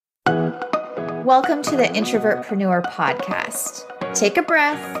Welcome to the Introvertpreneur podcast. Take a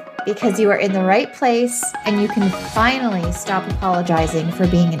breath because you are in the right place and you can finally stop apologizing for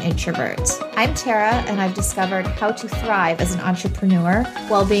being an introvert. I'm Tara and I've discovered how to thrive as an entrepreneur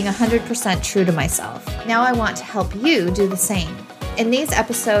while being 100% true to myself. Now I want to help you do the same. In these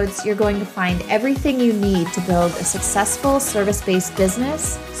episodes, you're going to find everything you need to build a successful service-based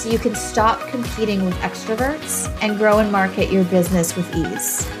business so you can stop competing with extroverts and grow and market your business with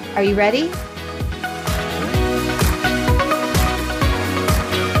ease. Are you ready?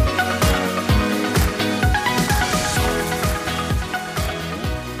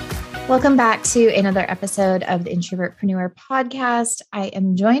 Welcome back to another episode of the Introvertpreneur podcast. I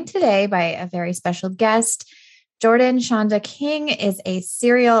am joined today by a very special guest. Jordan Shonda King is a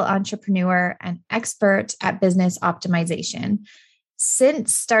serial entrepreneur and expert at business optimization.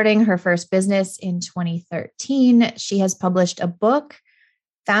 Since starting her first business in 2013, she has published a book,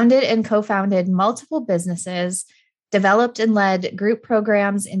 founded and co-founded multiple businesses, developed and led group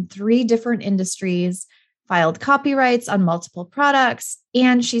programs in 3 different industries, filed copyrights on multiple products,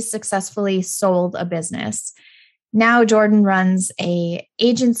 and she's successfully sold a business. Now Jordan runs an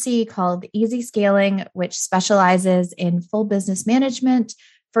agency called Easy Scaling, which specializes in full business management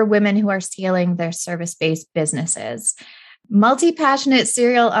for women who are scaling their service-based businesses. Multi-passionate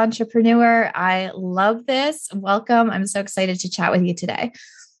serial entrepreneur. I love this. Welcome. I'm so excited to chat with you today.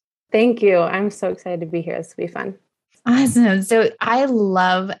 Thank you. I'm so excited to be here. This will be fun. Awesome. So I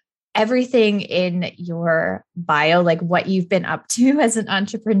love everything in your bio, like what you've been up to as an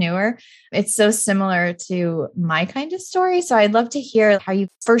entrepreneur. It's so similar to my kind of story. So I'd love to hear how you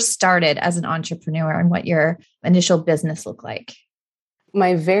first started as an entrepreneur and what your initial business looked like.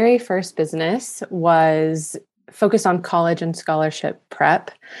 My very first business was focused on college and scholarship prep.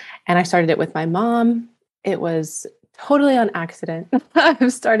 And I started it with my mom. It was totally on accident.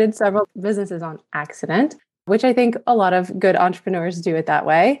 I've started several businesses on accident, which I think a lot of good entrepreneurs do it that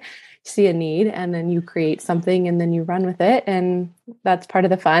way. You see a need and then you create something and then you run with it. And that's part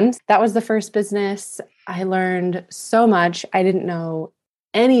of the fun. That was the first business. I learned so much. I didn't know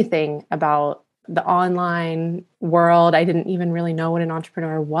anything about the online world. I didn't even really know what an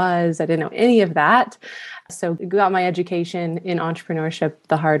entrepreneur was. I didn't know any of that. So I got my education in entrepreneurship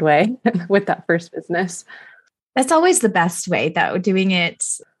the hard way with that first business. That's always the best way, though, doing it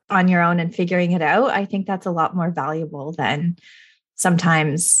on your own and figuring it out. I think that's a lot more valuable than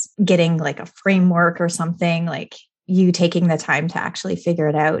sometimes getting like a framework or something, like you taking the time to actually figure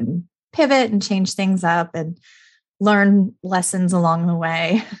it out and pivot and change things up and learn lessons along the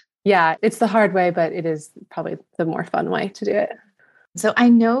way. Yeah, it's the hard way, but it is probably the more fun way to do it. So I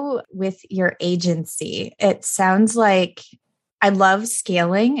know with your agency, it sounds like I love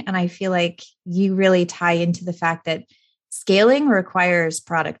scaling, and I feel like you really tie into the fact that scaling requires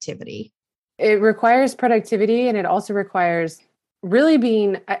productivity. It requires productivity, and it also requires really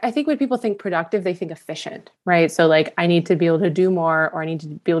being, I think when people think productive, they think efficient, right? So like, I need to be able to do more, or I need to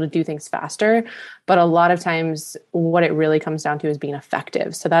be able to do things faster. But a lot of times what it really comes down to is being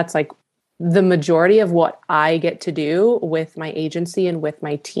effective. So that's like the majority of what I get to do with my agency and with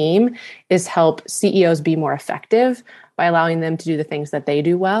my team is help CEOs be more effective by allowing them to do the things that they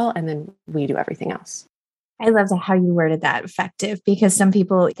do well. And then we do everything else. I love how you worded that, effective, because some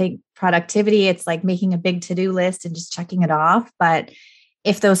people think productivity, it's like making a big to-do list and just checking it off. But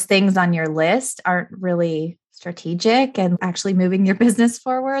if those things on your list aren't really strategic and actually moving your business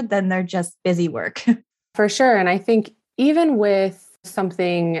forward, then they're just busy work. For sure. And I think even with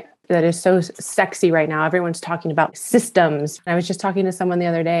something that is so sexy right now, everyone's talking about systems. I was just talking to someone the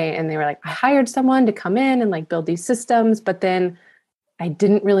other day and they were like, I hired someone to come in and like build these systems, but then I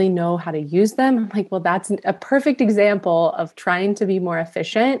didn't really know how to use them. I'm like, well, that's a perfect example of trying to be more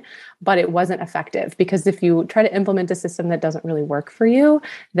efficient, but it wasn't effective, because if you try to implement a system that doesn't really work for you,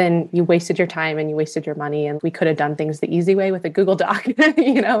 then you wasted your time and you wasted your money. And we could have done things the easy way with a Google Doc,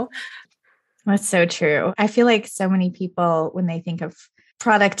 That's so true. I feel like so many people, when they think of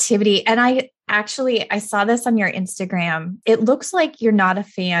productivity, and I saw this on your Instagram, it looks like you're not a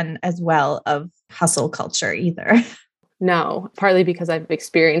fan as well of hustle culture either. No, partly because I've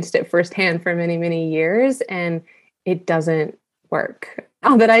experienced it firsthand for many, many years, and it doesn't work.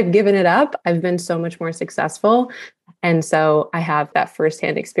 Now that I've given it up, I've been so much more successful. And so I have that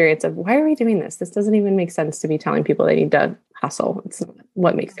firsthand experience of, why are we doing this? This doesn't even make sense to be telling people they need to hustle. It's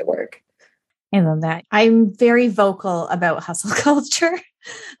what makes it work. I love that. I'm very vocal about hustle culture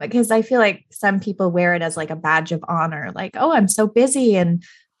because I feel like some people wear it as like a badge of honor. Like, oh, I'm so busy and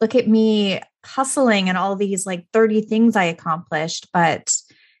look at me hustling and all these like 30 things I accomplished. But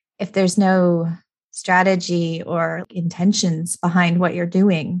if there's no strategy or intentions behind what you're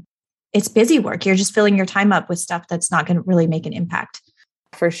doing, it's busy work. You're just filling your time up with stuff that's not going to really make an impact.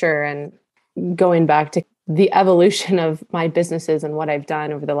 For sure. And going back to the evolution of my businesses and what I've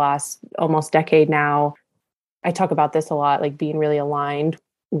done over the last almost decade now, I talk about this a lot, like being really aligned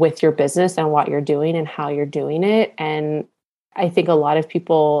with your business and what you're doing and how you're doing it. And I think a lot of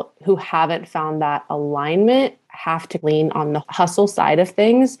people who haven't found that alignment have to lean on the hustle side of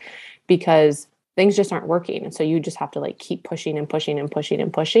things because things just aren't working. And so you just have to like keep pushing and pushing and pushing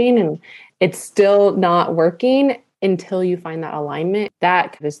and pushing. And it's still not working until you find that alignment.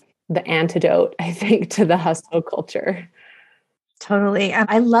 That is the antidote, I think, to the hustle culture. Totally.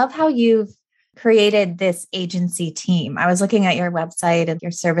 I love how you've created this agency team. I was looking at your website and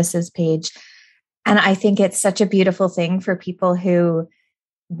your services page, and I think it's such a beautiful thing for people who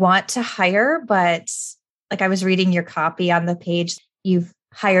want to hire, but like I was reading your copy on the page, you've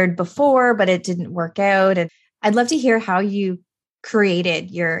hired before, but it didn't work out. And I'd love to hear how you created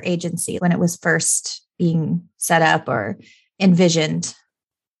your agency when it was first being set up or envisioned.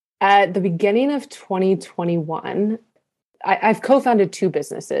 At the beginning of 2021, I've co-founded 2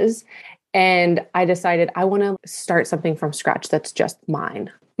 businesses, and I decided I want to start something from scratch that's just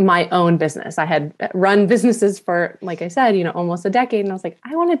mine, my own business. I had run businesses for, like I said, almost a decade. And I was like,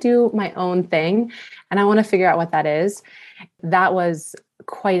 I want to do my own thing and I want to figure out what that is. That was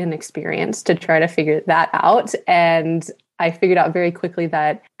quite an experience to try to figure that out. And I figured out very quickly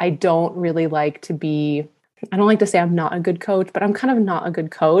that I don't like to say I'm not a good coach, but I'm kind of not a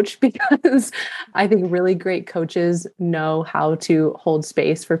good coach because I think really great coaches know how to hold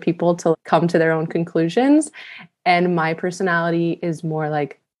space for people to come to their own conclusions. And my personality is more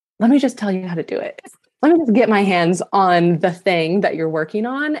like, let me just tell you how to do it. Let me just get my hands on the thing that you're working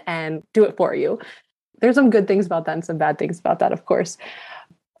on and do it for you. There's some good things about that and some bad things about that, of course.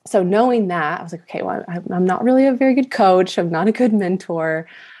 So knowing that, I was like, okay, well, I'm not really a very good coach. I'm not a good mentor.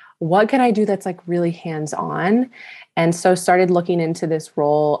 What can I do that's like really hands-on? And so started looking into this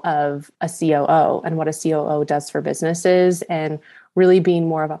role of a COO and what a COO does for businesses and really being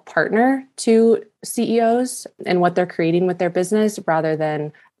more of a partner to CEOs and what they're creating with their business rather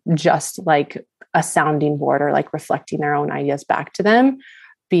than just like a sounding board or like reflecting their own ideas back to them,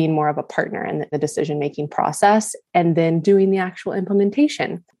 being more of a partner in the decision-making process and then doing the actual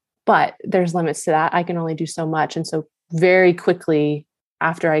implementation. But there's limits to that. I can only do so much. And so very quickly,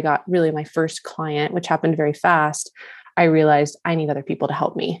 after I got really my first client, which happened very fast, I realized I need other people to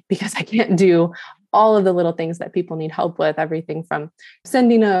help me because I can't do all of the little things that people need help with, everything from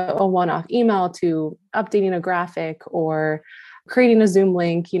sending a one-off email to updating a graphic or creating a Zoom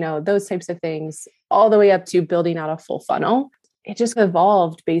link, those types of things, all the way up to building out a full funnel. It just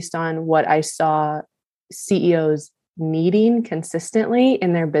evolved based on what I saw CEOs needing consistently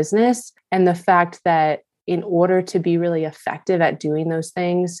in their business and the fact that in order to be really effective at doing those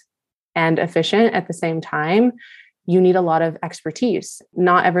things and efficient at the same time, you need a lot of expertise.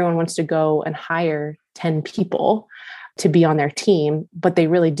 Not everyone wants to go and hire 10 people to be on their team, but they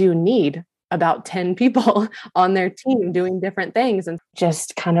really do need about 10 people on their team doing different things and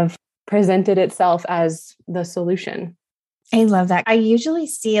just kind of presented itself as the solution. I love that. I usually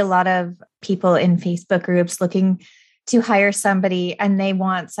see a lot of people in Facebook groups looking to hire somebody and they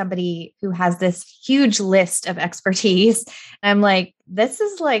want somebody who has this huge list of expertise. And I'm like, this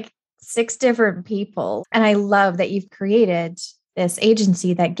is like 6 different people. And I love that you've created this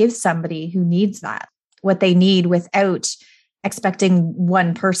agency that gives somebody who needs that, what they need without expecting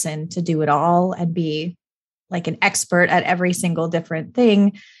one person to do it all and be like an expert at every single different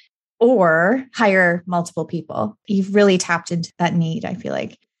thing or hire multiple people. You've really tapped into that need, I feel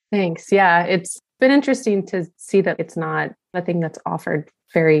like. Thanks. Yeah, it's been interesting to see that it's not a thing that's offered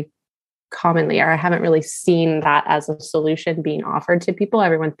very commonly, or I haven't really seen that as a solution being offered to people.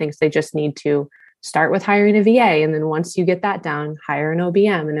 Everyone thinks they just need to start with hiring a VA. And then once you get that down, hire an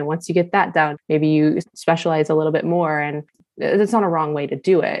OBM. And then once you get that down, maybe you specialize a little bit more. And it's not a wrong way to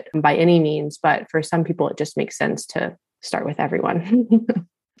do it by any means. But for some people, it just makes sense to start with everyone.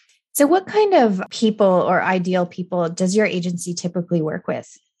 So what kind of people or ideal people does your agency typically work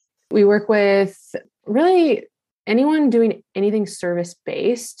with? We work with really anyone doing anything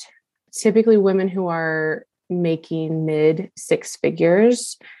service-based, typically women who are making mid 6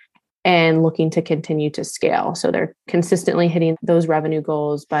 figures and looking to continue to scale. So they're consistently hitting those revenue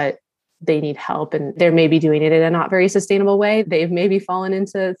goals, but they need help and they're maybe doing it in a not very sustainable way. They've maybe fallen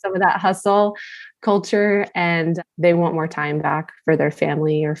into some of that hustle culture and they want more time back for their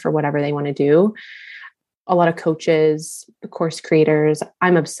family or for whatever they want to do. A lot of coaches, course creators.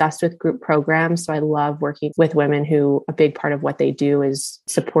 I'm obsessed with group programs. So I love working with women who a big part of what they do is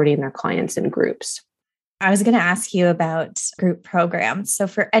supporting their clients in groups. I was going to ask you about group programs. So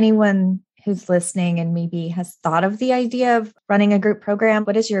for anyone who's listening and maybe has thought of the idea of running a group program,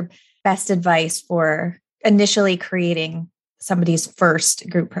 what is your best advice for initially creating somebody's first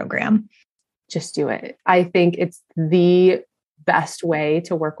group program? Just do it. I think it's the best way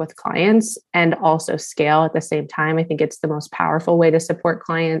to work with clients and also scale at the same time. I think it's the most powerful way to support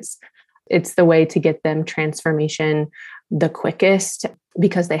clients. It's the way to get them transformation the quickest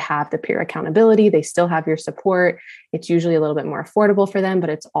because they have the peer accountability. They still have your support. It's usually a little bit more affordable for them, but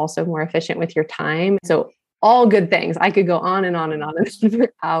it's also more efficient with your time. So all good things. I could go on and on and on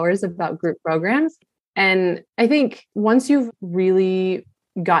for hours about group programs. And I think once you've really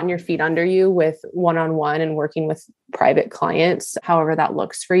gotten your feet under you with one-on-one and working with private clients, however that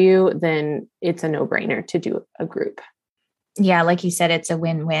looks for you, then it's a no-brainer to do a group. Yeah, like you said, it's a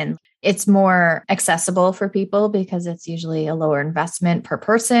win-win. It's more accessible for people because it's usually a lower investment per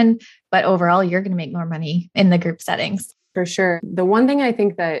person, but overall, you're going to make more money in the group settings. For sure. The one thing I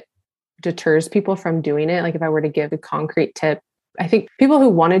think that deters people from doing it, like if I were to give a concrete tip, I think people who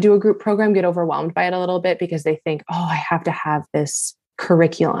want to do a group program get overwhelmed by it a little bit because they think, oh, I have to have this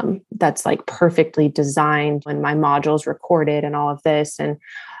curriculum that's like perfectly designed and my modules recorded and all of this. And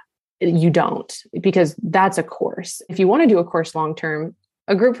you don't, because that's a course. If you want to do a course long-term,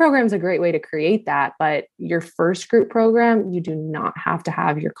 a group program is a great way to create that. But your first group program, you do not have to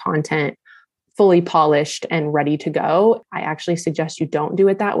have your content fully polished and ready to go. I actually suggest you don't do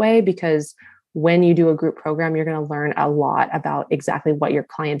it that way because when you do a group program, you're going to learn a lot about exactly what your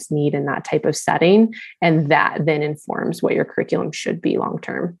clients need in that type of setting. And that then informs what your curriculum should be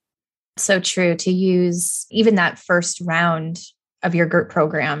long-term. So true to use even that first round of your group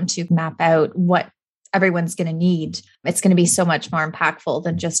program to map out what everyone's going to need. It's going to be so much more impactful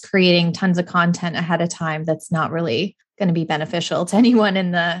than just creating tons of content ahead of time that's not really going to be beneficial to anyone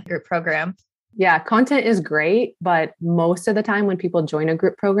in the group program. Yeah, content is great, but most of the time when people join a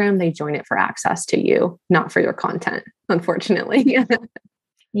group program, they join it for access to you, not for your content, unfortunately.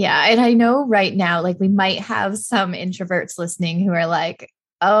 Yeah. And I know right now, like we might have some introverts listening who are like,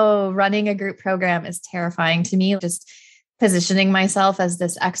 oh, running a group program is terrifying to me. Just positioning myself as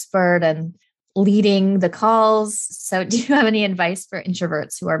this expert and leading the calls. So do you have any advice for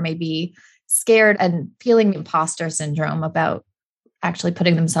introverts who are maybe scared and feeling imposter syndrome about actually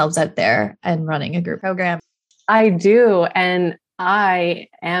putting themselves out there and running a group program? I do. And I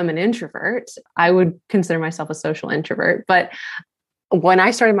am an introvert. I would consider myself a social introvert. But when I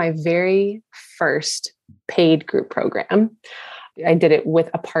started my very first paid group program, I did it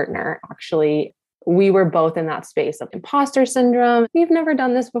with a partner, actually. We were both in that space of imposter syndrome. We've never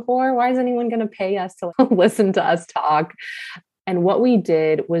done this before. Why is anyone going to pay us to listen to us talk? And what we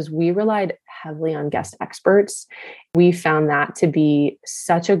did was we relied heavily on guest experts. We found that to be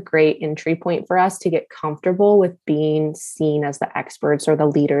such a great entry point for us to get comfortable with being seen as the experts or the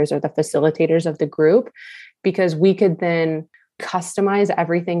leaders or the facilitators of the group, because we could then customize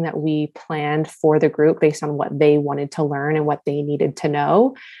everything that we planned for the group based on what they wanted to learn and what they needed to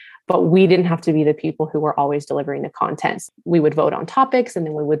know. But we didn't have to be the people who were always delivering the content. We would vote on topics and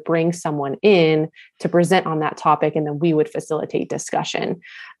then we would bring someone in to present on that topic and then we would facilitate discussion.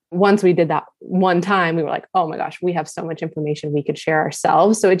 Once we did that one time, we were like, oh my gosh, we have so much information we could share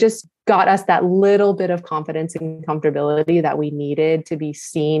ourselves. So it just got us that little bit of confidence and comfortability that we needed to be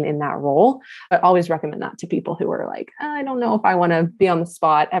seen in that role. I always recommend that to people who are like, I don't know if I want to be on the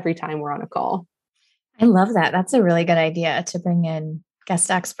spot every time we're on a call. I love that. That's a really good idea to bring in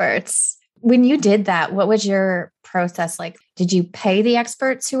guest experts. When you did that, what was your process like? Did you pay the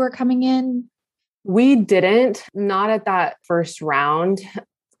experts who were coming in? We didn't, not at that first round.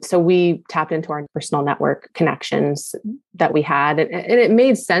 So we tapped into our personal network connections that we had. And it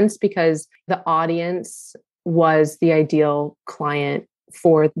made sense because the audience was the ideal client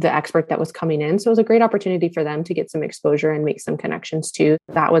for the expert that was coming in. So it was a great opportunity for them to get some exposure and make some connections too.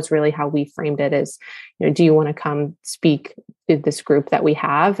 That was really how we framed it as, do you want to come speak to this group that we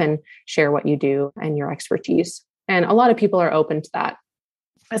have and share what you do and your expertise? And a lot of people are open to that.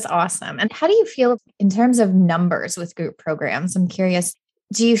 That's awesome. And how do you feel in terms of numbers with group programs? I'm curious,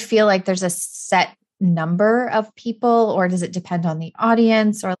 do you feel like there's a set number of people or does it depend on the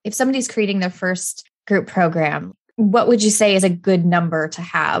audience? Or if somebody's creating their first group program, what would you say is a good number to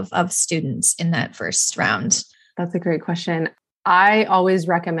have of students in that first round? That's a great question. I always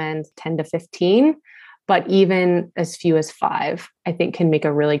recommend 10 to 15, but even as few as 5, I think can make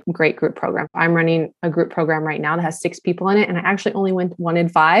a really great group program. I'm running a group program right now that has 6 people in it, and I actually only wanted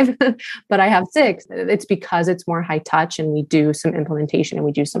 5, but I have 6. It's because it's more high touch and we do some implementation and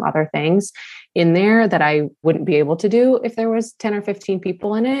we do some other things in there that I wouldn't be able to do if there was 10 or 15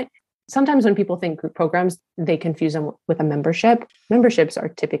 people in it. sometimes when people think group programs, they confuse them with a membership. Memberships are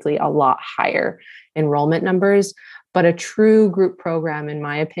typically a lot higher enrollment numbers, but a true group program, in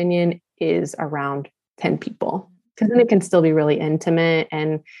my opinion, is around 10 people, because then it can still be really intimate.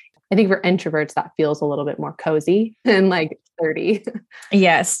 And I think for introverts, that feels a little bit more cozy than like 30.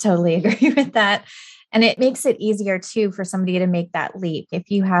 Yes, totally agree with that. And it makes it easier too for somebody to make that leap. If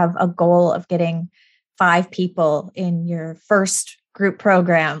you have a goal of getting 5 people in your first group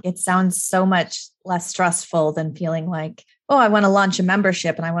program, it sounds so much less stressful than feeling like, oh, I want to launch a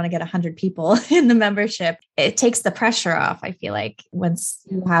membership and I want to get 100 people in the membership. It takes the pressure off, I feel like, once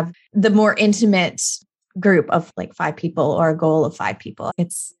you have the more intimate group of like 5 people or a goal of 5 people.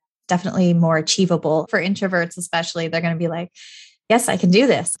 It's definitely more achievable for introverts, especially. They're going to be like, yes, I can do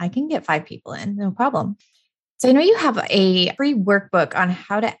this. I can get 5 people in, no problem. So I know you have a free workbook on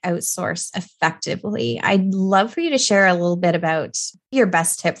how to outsource effectively. I'd love for you to share a little bit about your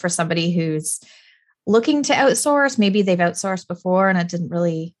best tip for somebody who's looking to outsource. Maybe they've outsourced before and it didn't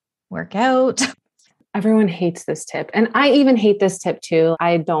really work out. Everyone hates this tip. And I even hate this tip too.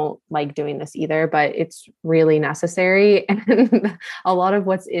 I don't like doing this either, but it's really necessary. And a lot of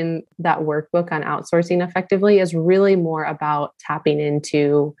what's in that workbook on outsourcing effectively is really more about tapping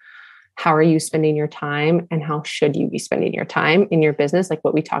into how are you spending your time and how should you be spending your time in your business? Like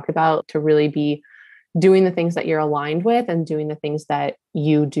what we talked about, to really be doing the things that you're aligned with and doing the things that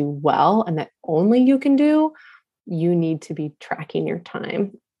you do well and that only you can do. You need to be tracking your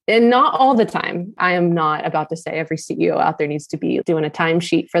time. And not all the time. I am not about to say every CEO out there needs to be doing a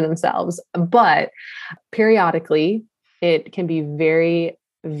timesheet for themselves, but periodically it can be very,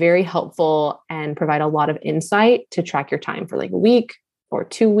 very helpful and provide a lot of insight to track your time for like a week or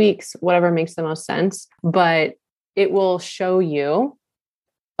 2 weeks, whatever makes the most sense. But it will show you,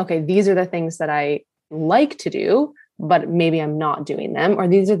 okay, these are the things that I like to do, but maybe I'm not doing them, or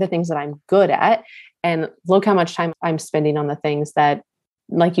these are the things that I'm good at. And look how much time I'm spending on the things that,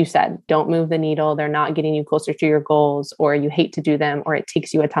 like you said, don't move the needle. They're not getting you closer to your goals, or you hate to do them, or it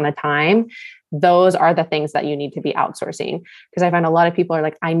takes you a ton of time. Those are the things that you need to be outsourcing. Because I find a lot of people are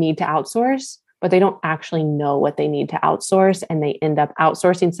like, I need to outsource, but they don't actually know what they need to outsource. And they end up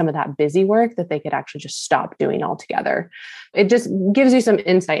outsourcing some of that busy work that they could actually just stop doing altogether. It just gives you some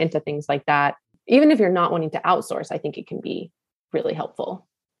insight into things like that. Even if you're not wanting to outsource, I think it can be really helpful.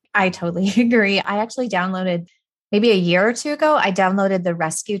 I totally agree. I actually downloaded maybe a year or 2 ago, I downloaded the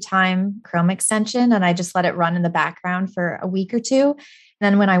Rescue Time Chrome extension and I just let it run in the background for a week or 2. And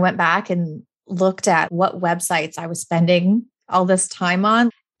then when I went back and looked at what websites I was spending all this time on,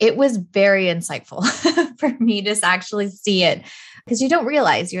 it was very insightful for me to actually see it, because you don't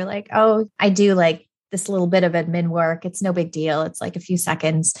realize, you're like, oh, I do like this little bit of admin work. It's no big deal. It's like a few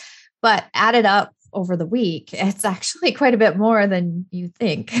seconds, but added up over the week, it's actually quite a bit more than you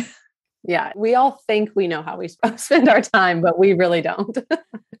think. Yeah, we all think we know how we spend our time, but we really don't.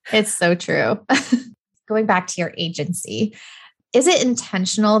 It's so true. Going back to your agency, is it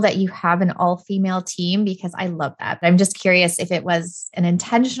intentional that you have an all-female team? Because I love that. I'm just curious if it was an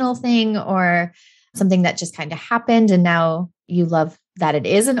intentional thing or something that just kind of happened and now you love that it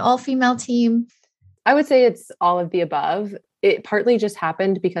is an all-female team. I would say it's all of the above. It partly just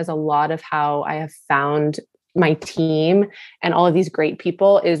happened because a lot of how I have found my team and all of these great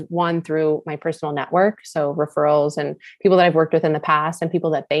people is one, through my personal network. So referrals and people that I've worked with in the past and people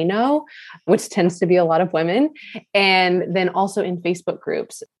that they know, which tends to be a lot of women. And then also in Facebook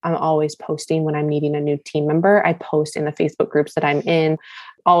groups, I'm always posting when I'm meeting a new team member. I post in the Facebook groups that I'm in,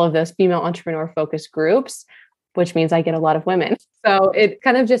 all of those female entrepreneur focused groups, which means I get a lot of women. So it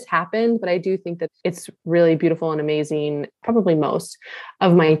kind of just happened, but I do think that it's really beautiful and amazing. Probably most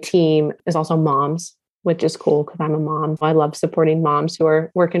of my team is also moms, which is cool because I'm a mom. I love supporting moms who are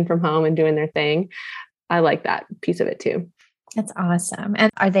working from home and doing their thing. I like that piece of it too. That's awesome.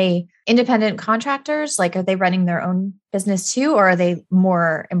 And are they independent contractors? Like, are they running their own business too, or are they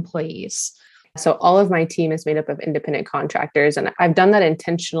more employees? So all of my team is made up of independent contractors, and I've done that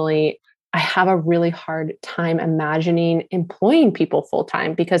intentionally. I have a really hard time imagining employing people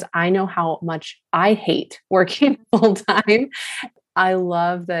full-time because I know how much I hate working full-time. I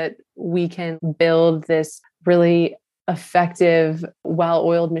love that we can build this really effective,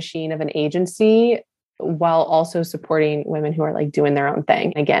 well-oiled machine of an agency while also supporting women who are like doing their own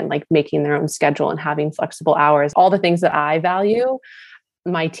thing. Again, like making their own schedule and having flexible hours, all the things that I value,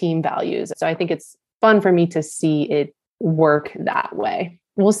 my team values. So I think it's fun for me to see it work that way.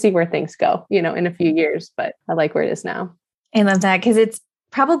 We'll see where things go, in a few years, but I like where it is now. I love that because it's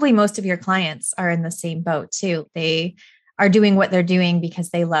probably most of your clients are in the same boat too. They are doing what they're doing because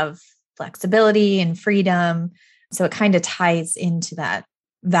they love flexibility and freedom. So it kind of ties into that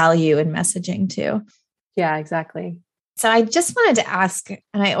value in messaging too. Yeah, exactly. So I just wanted to ask,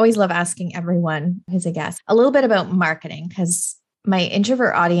 and I always love asking everyone who's a guest, a little bit about marketing, because my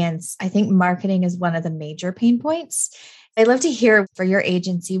introvert audience, I think marketing is one of the major pain points. I'd love to hear for your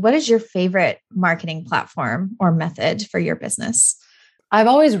agency, what is your favorite marketing platform or method for your business? I've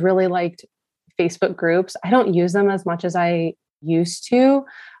always really liked Facebook groups. I don't use them as much as I used to,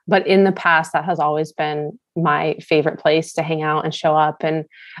 but in the past, that has always been my favorite place to hang out and show up and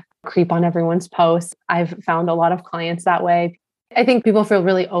creep on everyone's posts. I've found a lot of clients that way. I think people feel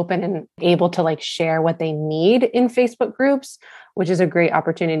really open and able to like share what they need in Facebook groups, which is a great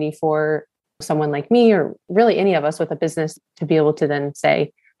opportunity for someone like me, or really any of us with a business, to be able to then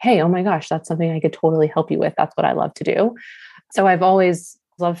say, hey, oh my gosh, that's something I could totally help you with. That's what I love to do. So I've always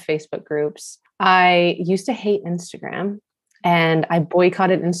loved Facebook groups. I used to hate Instagram, and I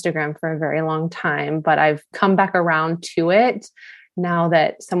boycotted Instagram for a very long time, but I've come back around to it now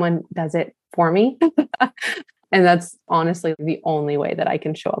that someone does it for me. And that's honestly the only way that I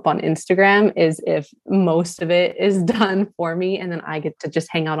can show up on Instagram, is if most of it is done for me. And then I get to just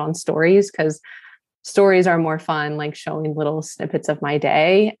hang out on stories, because stories are more fun, like showing little snippets of my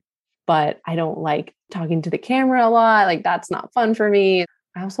day. But I don't like talking to the camera a lot. Like, that's not fun for me.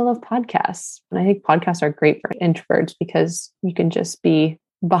 I also love podcasts. And I think podcasts are great for introverts because you can just be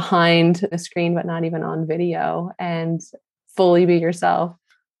behind the screen, but not even on video, and fully be yourself.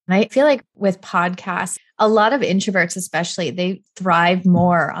 And I feel like with podcasts, a lot of introverts, especially, they thrive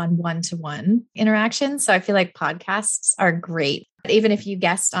more on one-to-one interactions. So I feel like podcasts are great. Even if you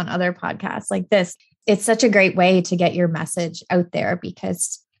guest on other podcasts like this, it's such a great way to get your message out there,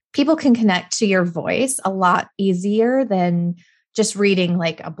 because people can connect to your voice a lot easier than just reading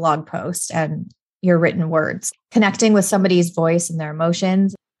like a blog post and your written words. Connecting with somebody's voice and their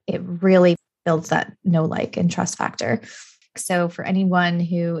emotions, it really builds that know, like, and trust factor. So for anyone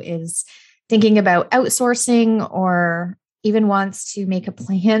who is thinking about outsourcing, or even wants to make a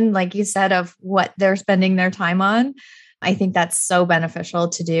plan, like you said, of what they're spending their time on, I think that's so beneficial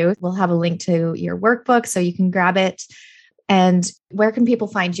to do. We'll have a link to your workbook so you can grab it. And where can people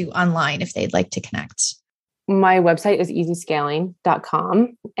find you online if they'd like to connect? My website is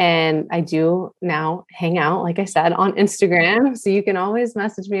easyscaling.com. And I do now hang out, like I said, on Instagram. So you can always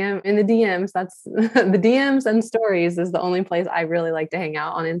message me in the DMs. That's the DMs and stories is the only place I really like to hang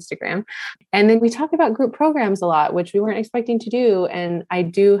out, on Instagram. And then we talk about group programs a lot, which we weren't expecting to do. And I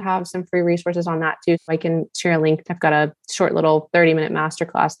do have some free resources on that too. So I can share a link. I've got a short little 30-minute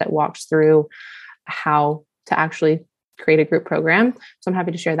masterclass that walks through how to actually create a group program. So I'm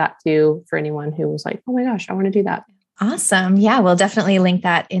happy to share that too, for anyone who was like, oh my gosh, I want to do that. Awesome. Yeah, we'll definitely link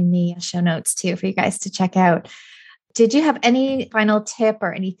that in the show notes too, for you guys to check out. Did you have any final tip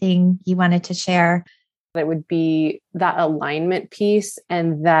or anything you wanted to share? It would be that alignment piece,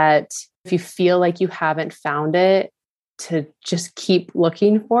 and that if you feel like you haven't found it, to just keep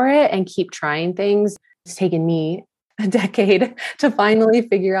looking for it and keep trying things. It's taken me a decade to finally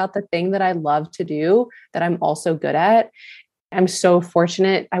figure out the thing that I love to do, that I'm also good at. I'm so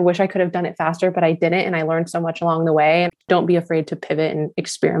fortunate. I wish I could have done it faster, but I didn't. And I learned so much along the way. And don't be afraid to pivot and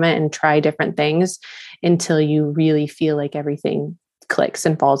experiment and try different things until you really feel like everything clicks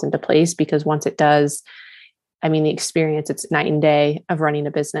and falls into place. Because once it does, I mean, the experience, it's night and day of running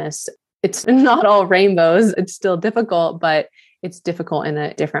a business. It's not all rainbows. It's still difficult, but it's difficult in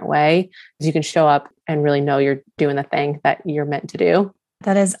a different way, because you can show up and really know you're doing the thing that you're meant to do.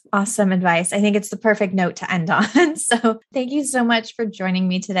 That is awesome advice. I think it's the perfect note to end on. So thank you so much for joining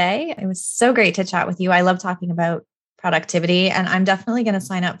me today. It was so great to chat with you. I love talking about productivity, and I'm definitely going to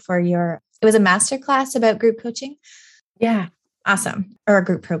sign up for it was a masterclass about group coaching. Yeah. Awesome. Or a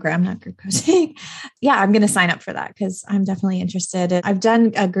group program, not group coaching. Yeah, I'm going to sign up for that, because I'm definitely interested. I've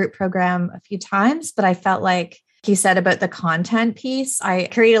done a group program a few times, but I felt like you said about the content piece, I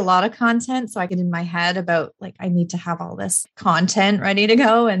create a lot of content. So I get in my head about like, I need to have all this content ready to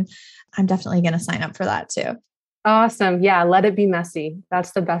go. And I'm definitely going to sign up for that too. Awesome. Yeah. Let it be messy.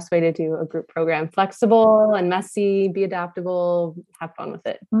 That's the best way to do a group program. Flexible and messy, be adaptable, have fun with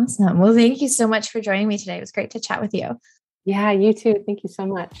it. Awesome. Well, thank you so much for joining me today. It was great to chat with you. Yeah, you too. Thank you so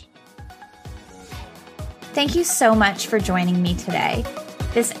much. Thank you so much for joining me today.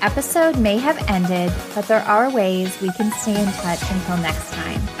 This episode may have ended, but there are ways we can stay in touch until next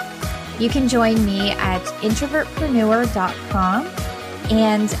time. You can join me at introvertpreneur.com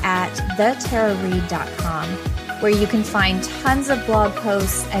and at thetarareed.com, where you can find tons of blog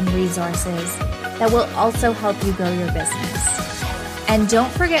posts and resources that will also help you grow your business. And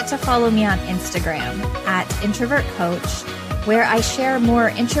don't forget to follow me on Instagram at Introvert Coach, where I share more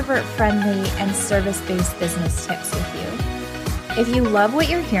introvert-friendly and service-based business tips with you. If you love what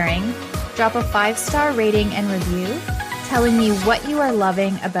you're hearing, drop a 5-star rating and review telling me what you are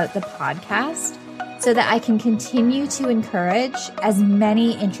loving about the podcast so that I can continue to encourage as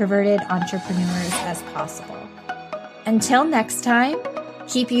many introverted entrepreneurs as possible. Until next time,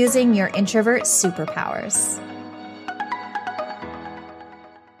 keep using your introvert superpowers.